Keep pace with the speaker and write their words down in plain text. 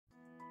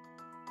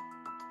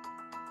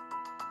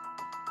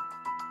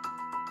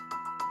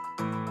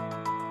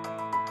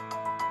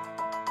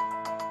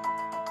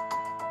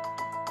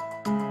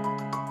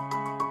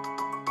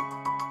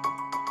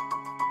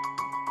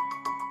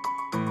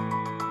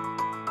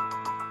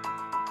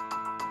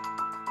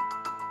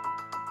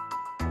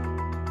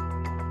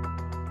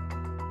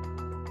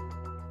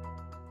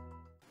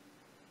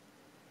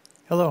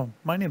Hello,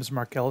 my name is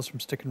Mark Ellis from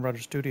Stick and Rudder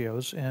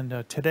Studios,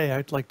 and today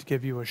I'd like to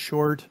give you a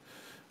short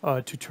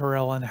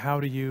tutorial on how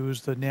to use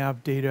the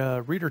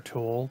NavDataReader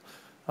tool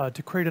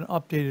to create an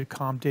updated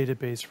COM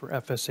database for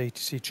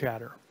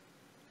FS-ATC-Chatter.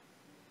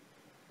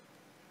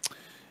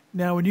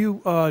 Now, when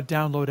you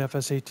download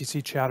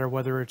FS-ATC-Chatter,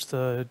 whether it's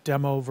the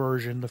demo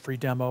version, the free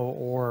demo,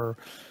 or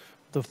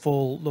the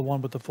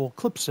one with the full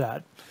clip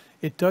set,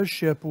 it does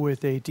ship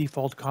with a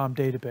default COM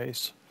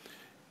database,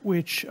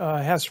 which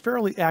has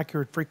fairly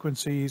accurate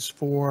frequencies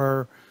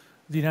for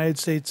the United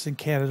States and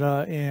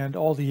Canada and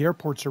all the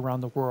airports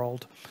around the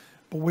world.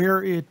 But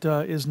where it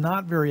is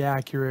not very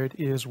accurate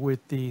is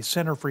with the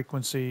center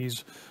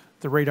frequencies,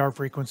 the radar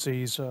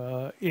frequencies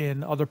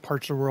in other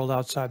parts of the world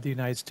outside the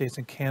United States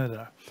and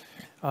Canada.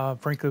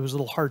 Frankly, it was a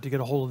little hard to get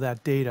a hold of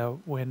that data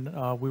when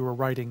we were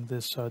writing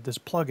this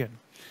plugin.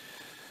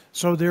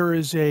 So there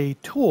is a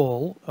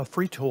tool, a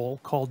free tool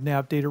called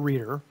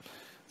NavDataReader,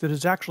 that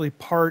is actually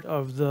part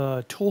of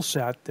the tool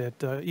set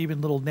that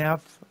even little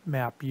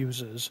NavMap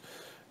uses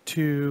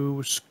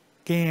to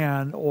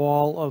scan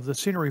all of the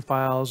scenery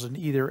files in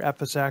either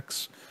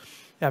FSX,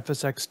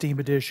 FSX Steam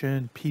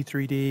Edition,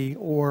 P3D,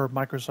 or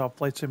Microsoft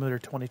Flight Simulator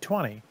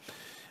 2020.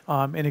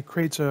 And it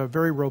creates a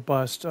very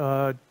robust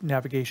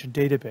navigation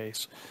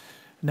database.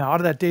 Now,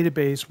 out of that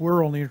database,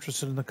 we're only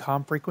interested in the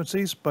COM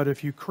frequencies, but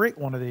if you create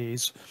one of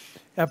these,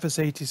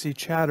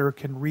 FS-ATC-Chatter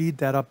can read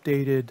that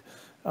updated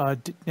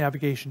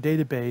navigation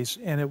database,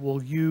 and it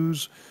will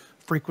use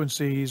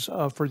frequencies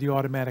for the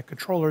automatic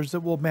controllers that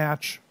will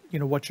match,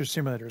 what your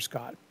simulator's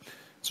got.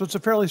 So it's a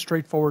fairly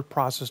straightforward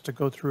process to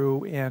go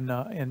through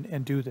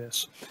and do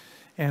this.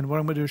 And what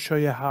I'm going to do is show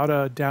you how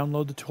to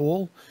download the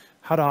tool,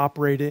 how to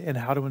operate it, and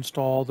how to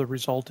install the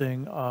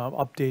resulting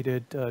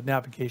updated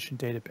navigation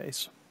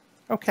database.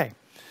 Okay,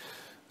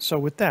 so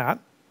with that,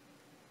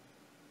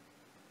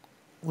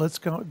 let's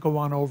go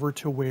on over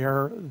to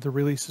where the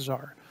releases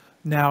are.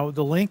 Now,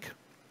 the link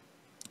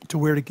to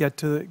where to get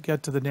to the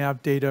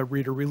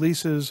NavDataReader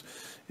releases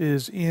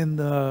is in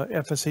the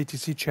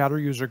FS-ATC-Chatter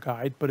user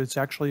guide, but it's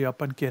actually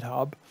up on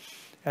GitHub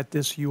at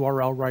this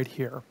URL right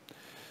here.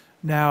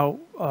 Now,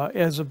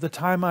 as of the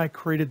time I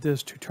created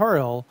this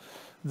tutorial,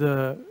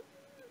 the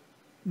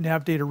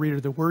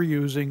NavDataReader that we're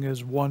using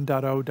is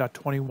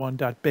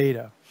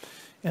 1.0.21.beta.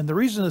 And the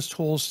reason this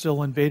tool is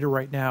still in beta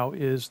right now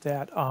is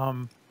that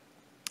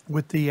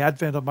with the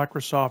advent of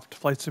Microsoft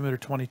Flight Simulator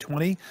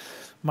 2020,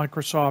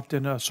 Microsoft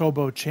and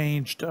Asobo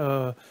changed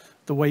the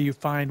way you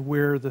find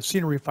where the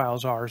scenery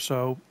files are.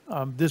 So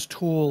this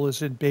tool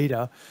is in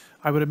beta.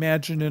 I would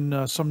imagine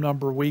in some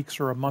number of weeks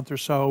or a month or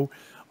so,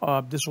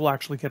 this will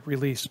actually get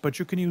released. But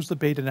you can use the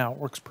beta now. It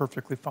works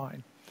perfectly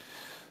fine.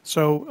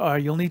 So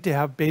you'll need to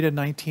have beta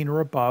 19 or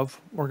above.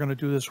 We're going to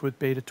do this with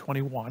beta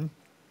 21.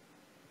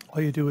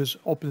 All you do is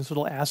open this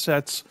little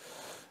assets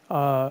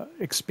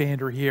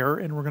expander here,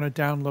 and we're going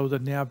to download the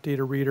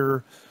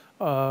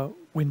NavDataReader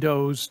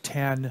Windows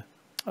 10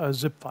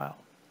 zip file.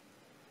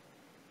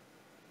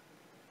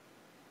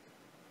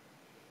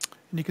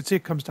 And you can see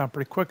it comes down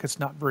pretty quick. It's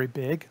not very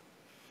big.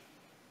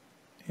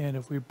 And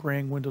if we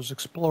bring Windows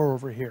Explorer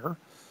over here,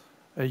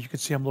 you can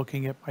see I'm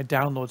looking at my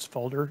downloads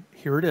folder.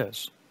 Here it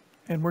is.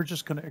 And we're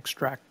just going to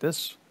extract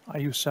this. I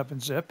use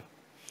 7-zip.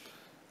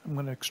 I'm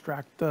going to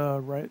extract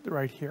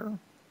right here.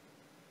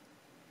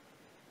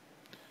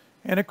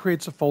 And it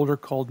creates a folder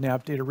called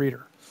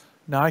NavDataReader.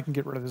 Now I can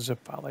get rid of the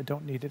zip file. I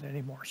don't need it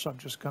anymore, so I'm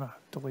just going to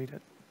delete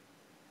it.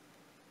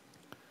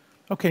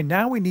 Okay,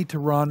 now we need to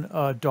run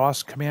a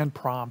DOS command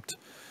prompt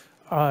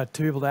to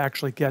be able to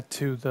actually get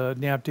to the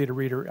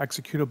NavDataReader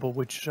executable,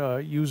 which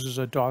uses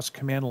a DOS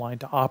command line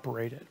to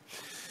operate it.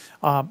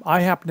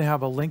 I happen to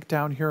have a link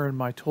down here in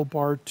my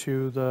toolbar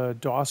to the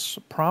DOS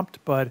prompt,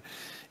 but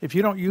if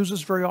you don't use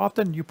this very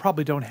often, you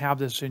probably don't have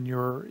this in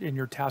your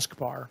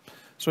taskbar.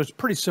 So it's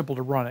pretty simple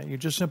to run it. You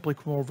just simply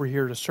come over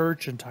here to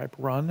search and type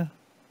run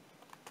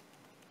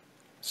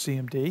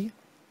CMD.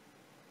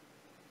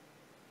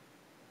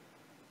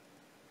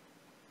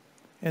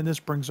 And this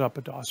brings up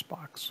a DOS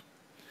box.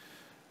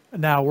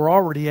 Now we're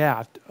already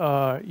at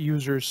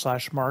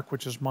users/mark,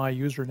 which is my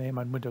username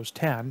on Windows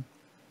 10.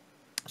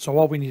 So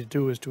all we need to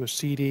do is do a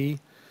CD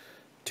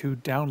to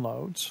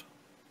downloads.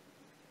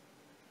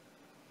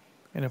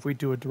 And if we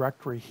do a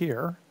directory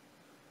here,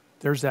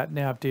 there's that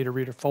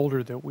NavDataReader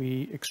folder that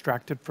we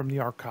extracted from the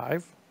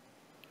archive.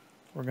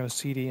 We're going to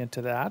CD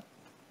into that.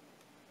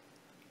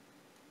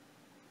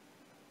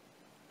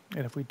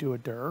 And if we do a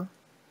dir,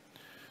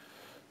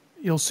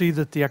 you'll see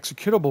that the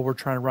executable we're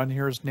trying to run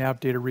here is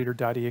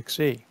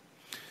navdatareader.exe.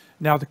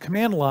 Now, the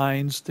command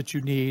lines that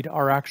you need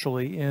are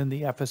actually in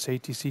the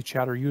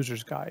FS-ATC-Chatter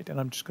Users Guide, and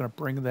I'm just going to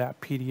bring that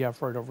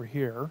PDF right over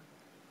here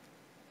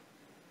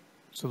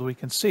so that we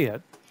can see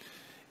it.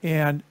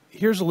 And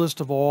here's a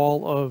list of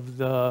all of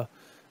the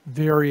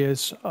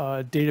various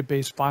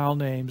database file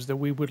names that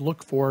we would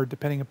look for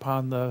depending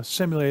upon the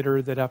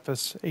simulator that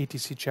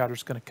FS-ATC-Chatter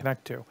is going to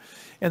connect to.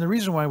 And the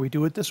reason why we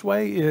do it this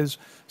way is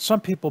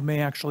some people may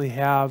actually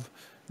have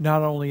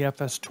not only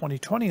FS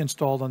 2020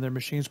 installed on their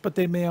machines, but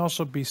they may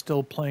also be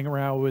still playing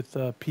around with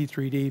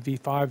P3D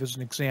v5 as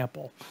an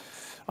example.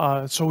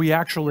 So we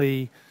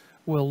actually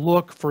will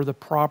look for the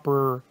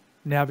proper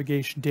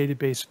navigation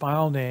database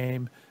file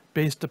name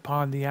based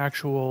upon the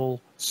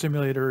actual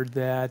simulator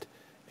that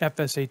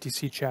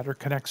FS-ATC-Chatter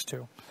connects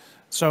to.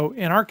 So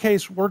in our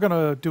case, we're going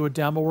to do a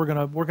demo. We're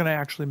going to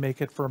actually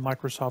make it for a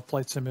Microsoft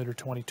Flight Simulator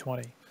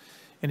 2020.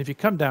 And if you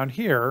come down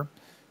here,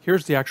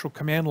 here's the actual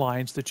command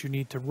lines that you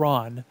need to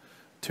run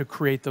to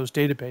create those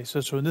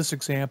databases. So in this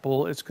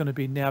example, it's going to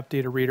be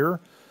NavDataReader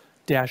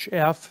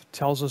 -F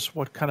tells us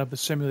what kind of a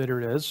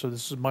simulator it is. So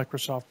this is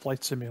Microsoft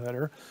Flight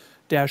Simulator.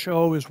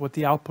 -O is what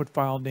the output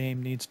file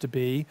name needs to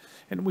be.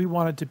 And we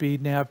want it to be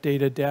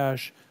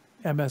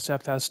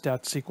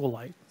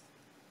navdata-msfs.sqlite.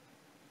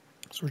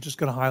 So we're just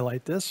going to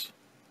highlight this.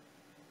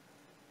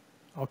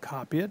 I'll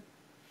copy it.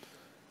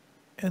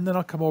 And then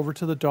I'll come over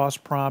to the DOS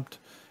prompt.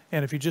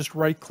 And if you just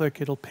right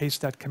click, it'll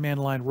paste that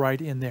command line right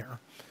in there.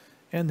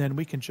 And then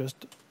we can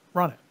just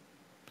run it.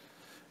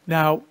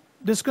 Now,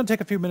 this is going to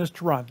take a few minutes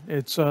to run.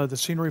 It's the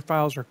scenery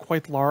files are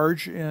quite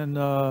large in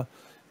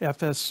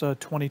FS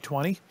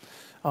 2020.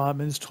 And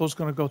this tool is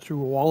going to go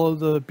through all of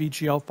the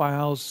BGL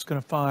files. It's going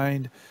to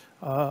find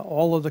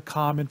all of the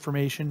COM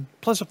information.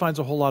 Plus, it finds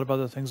a whole lot of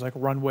other things like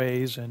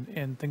runways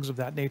and things of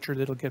that nature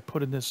that'll get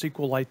put in the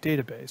SQLite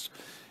database.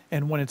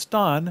 And when it's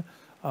done,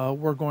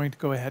 we're going to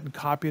go ahead and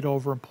copy it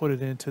over and put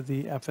it into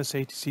the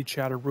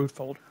FS-ATC-Chatter root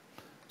folder.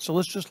 So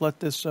let's just let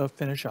this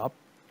finish up.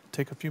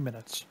 Take a few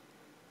minutes.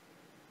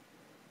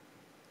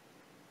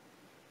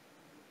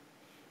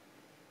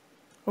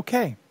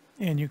 Okay,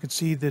 and you can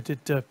see that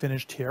it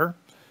finished here.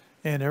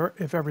 And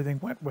if everything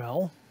went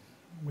well,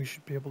 we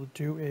should be able to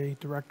do a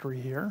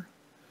directory here.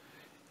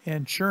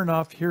 And sure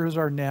enough, here's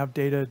our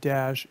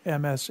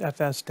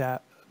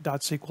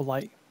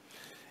navdata-msfs.sqlite.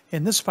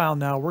 In this file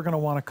now, we're going to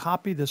want to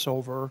copy this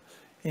over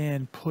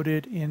and put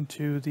it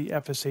into the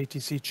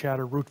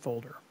FS-ATC-Chatter root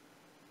folder.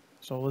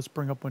 So let's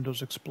bring up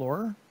Windows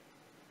Explorer.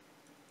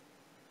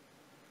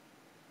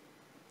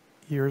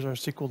 Here's our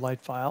SQLite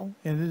file,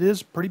 and it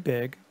is pretty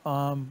big.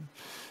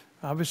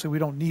 Obviously, we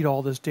don't need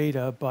all this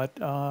data, but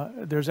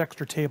there's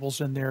extra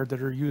tables in there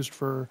that are used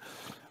for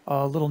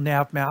a little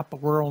nav map,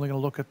 but we're only going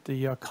to look at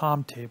the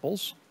COM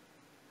tables,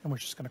 and we're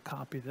just going to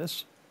copy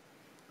this.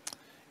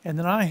 And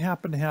then I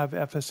happen to have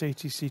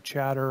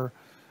FS-ATC-Chatter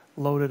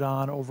loaded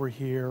on over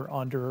here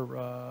under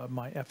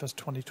my FS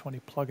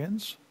 2020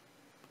 plugins.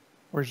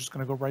 We're just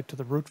going to go right to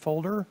the root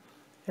folder,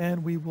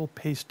 and we will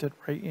paste it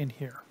right in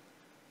here.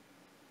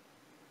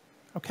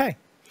 Okay.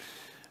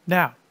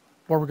 Now,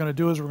 what we're going to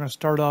do is we're going to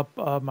start up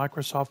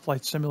Microsoft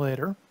Flight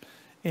Simulator,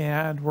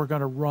 and we're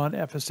going to run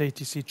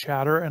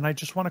FS-ATC-Chatter. And I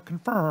just want to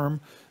confirm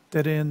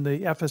that in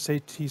the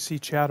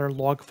FS-ATC-Chatter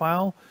log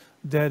file,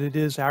 that it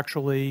is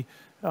actually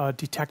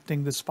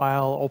detecting this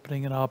file,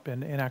 opening it up,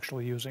 and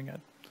actually using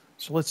it.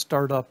 So let's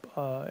start up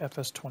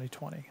FS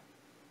 2020.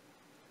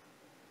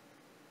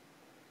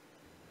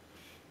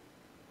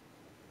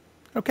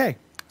 Okay,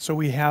 so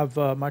we have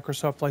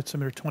Microsoft Flight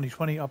Simulator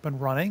 2020 up and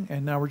running,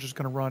 and now we're just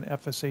going to run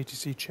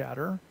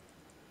FS-ATC-Chatter.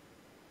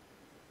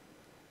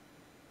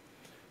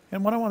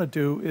 And what I want to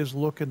do is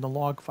look in the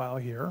log file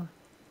here.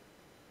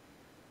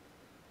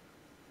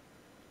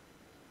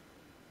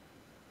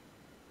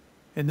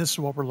 And this is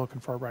what we're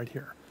looking for right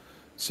here.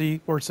 See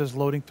where it says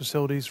loading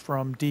facilities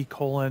from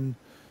D:/FS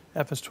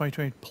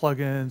 2020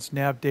 plugins,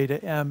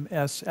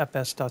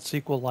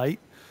 navdata-msfs.sqlite.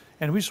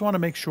 And we just want to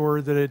make sure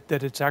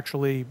that it's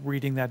actually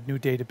reading that new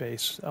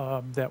database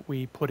that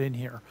we put in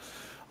here.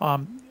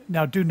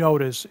 Now do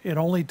notice it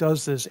only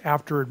does this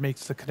after it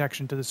makes the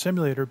connection to the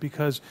simulator,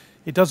 because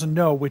it doesn't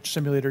know which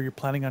simulator you're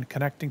planning on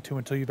connecting to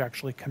until you've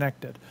actually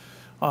connected.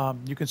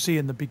 You can see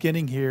in the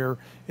beginning here,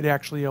 it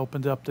actually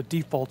opened up the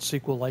default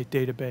SQLite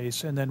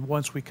database, and then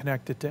once we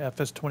connected to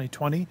FS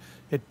 2020,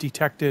 it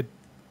detected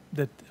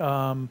that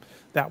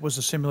that was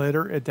a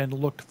simulator. It then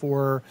looked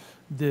for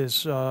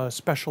this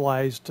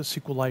specialized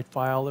SQLite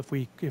file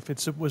if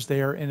it was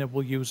there, and it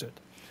will use it.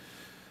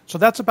 So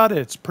that's about it.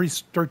 It's pretty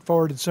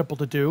straightforward and simple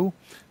to do.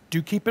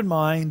 Do keep in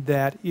mind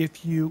that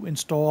if you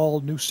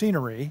install new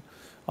scenery,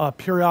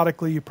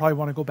 periodically you probably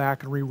want to go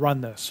back and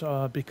rerun this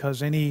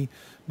because any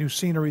new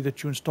scenery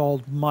that you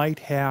installed might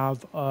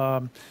have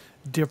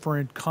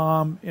different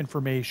COM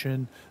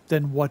information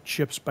than what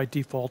ships by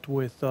default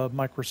with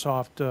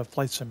Microsoft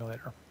Flight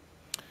Simulator.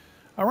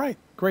 All right,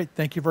 great.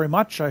 Thank you very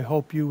much. I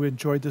hope you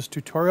enjoyed this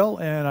tutorial,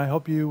 and I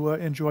hope you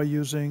enjoy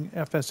using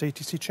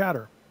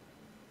FS-ATC-Chatter.